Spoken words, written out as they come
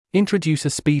Introduce a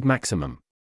speed maximum.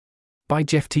 By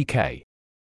jefftk.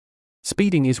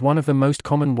 Speeding is one of the most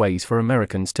common ways for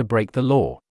Americans to break the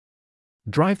law.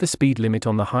 Drive the speed limit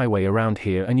on the highway around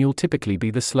here and you'll typically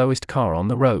be the slowest car on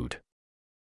the road.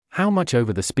 How much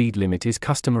over the speed limit is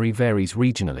customary varies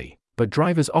regionally, but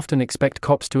drivers often expect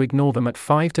cops to ignore them at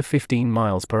 5 to 15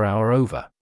 miles per hour over.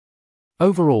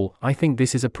 Overall, I think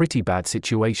this is a pretty bad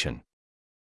situation.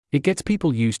 It gets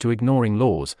people used to ignoring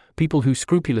laws. People who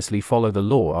scrupulously follow the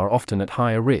law are often at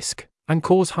higher risk, and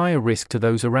cause higher risk to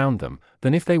those around them,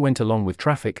 than if they went along with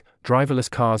traffic.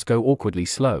 Driverless cars go awkwardly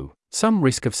slow, some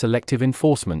risk of selective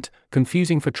enforcement,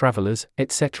 confusing for travelers,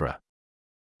 etc.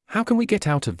 How can we get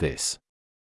out of this?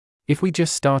 If we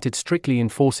just started strictly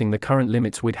enforcing the current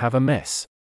limits, we'd have a mess.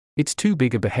 It's too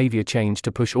big a behavior change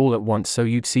to push all at once, so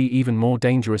you'd see even more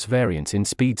dangerous variance in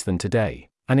speeds than today,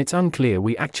 and it's unclear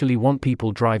we actually want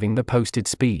people driving the posted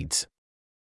speeds.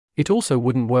 It also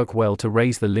wouldn't work well to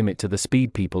raise the limit to the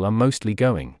speed people are mostly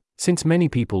going, since many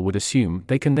people would assume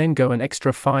they can then go an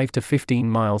extra 5 to 15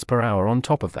 miles per hour on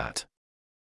top of that.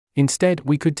 Instead,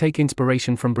 we could take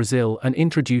inspiration from Brazil and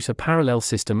introduce a parallel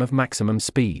system of maximum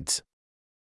speeds.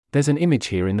 There's an image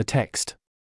here in the text.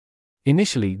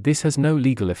 Initially, this has no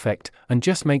legal effect, and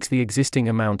just makes the existing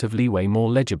amount of leeway more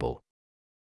legible.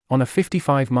 On a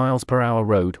 55 miles per hour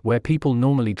road where people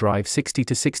normally drive 60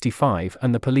 to 65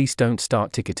 and the police don't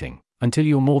start ticketing until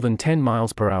you're more than 10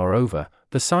 miles per hour over,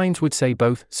 the signs would say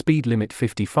both speed limit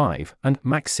 55 and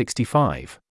max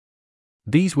 65.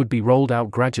 These would be rolled out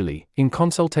gradually, in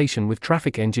consultation with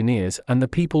traffic engineers and the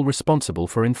people responsible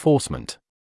for enforcement.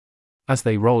 As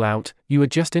they roll out, you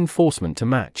adjust enforcement to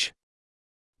match.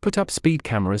 Put up speed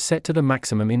cameras set to the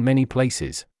maximum in many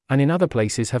places, and in other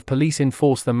places have police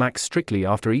enforce the max strictly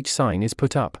after each sign is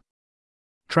put up.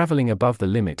 Traveling above the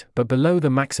limit but below the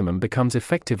maximum becomes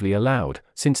effectively allowed,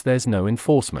 since there's no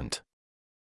enforcement.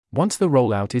 Once the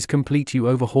rollout is complete, you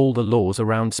overhaul the laws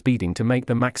around speeding to make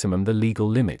the maximum the legal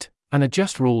limit, and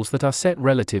adjust rules that are set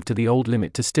relative to the old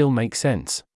limit to still make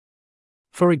sense.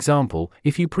 For example,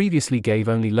 if you previously gave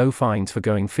only low fines for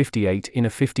going 58 in a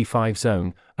 55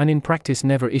 zone, and in practice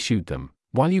never issued them,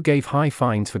 while you gave high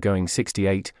fines for going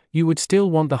 68, you would still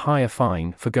want the higher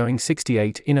fine for going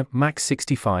 68 in a max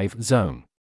 65 zone.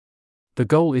 The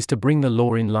goal is to bring the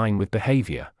law in line with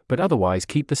behavior, but otherwise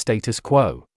keep the status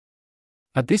quo.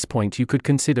 At this point, you could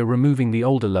consider removing the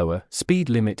older lower speed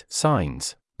limit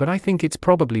signs, but I think it's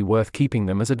probably worth keeping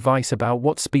them as advice about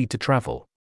what speed to travel.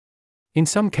 In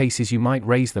some cases you might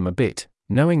raise them a bit,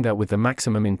 knowing that with the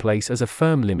maximum in place as a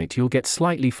firm limit you'll get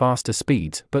slightly faster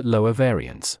speeds but lower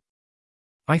variance.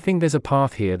 I think there's a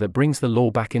path here that brings the law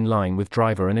back in line with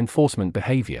driver and enforcement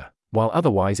behavior, while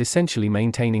otherwise essentially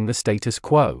maintaining the status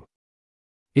quo.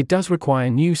 It does require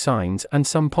new signs and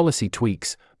some policy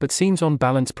tweaks, but seems on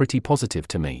balance pretty positive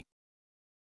to me.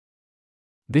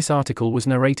 This article was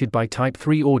narrated by Type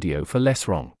 3 Audio for Less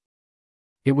Wrong.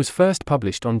 It was first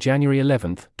published on January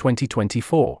 11,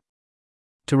 2024.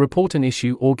 To report an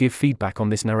issue or give feedback on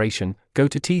this narration, go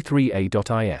to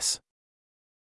t3a.is.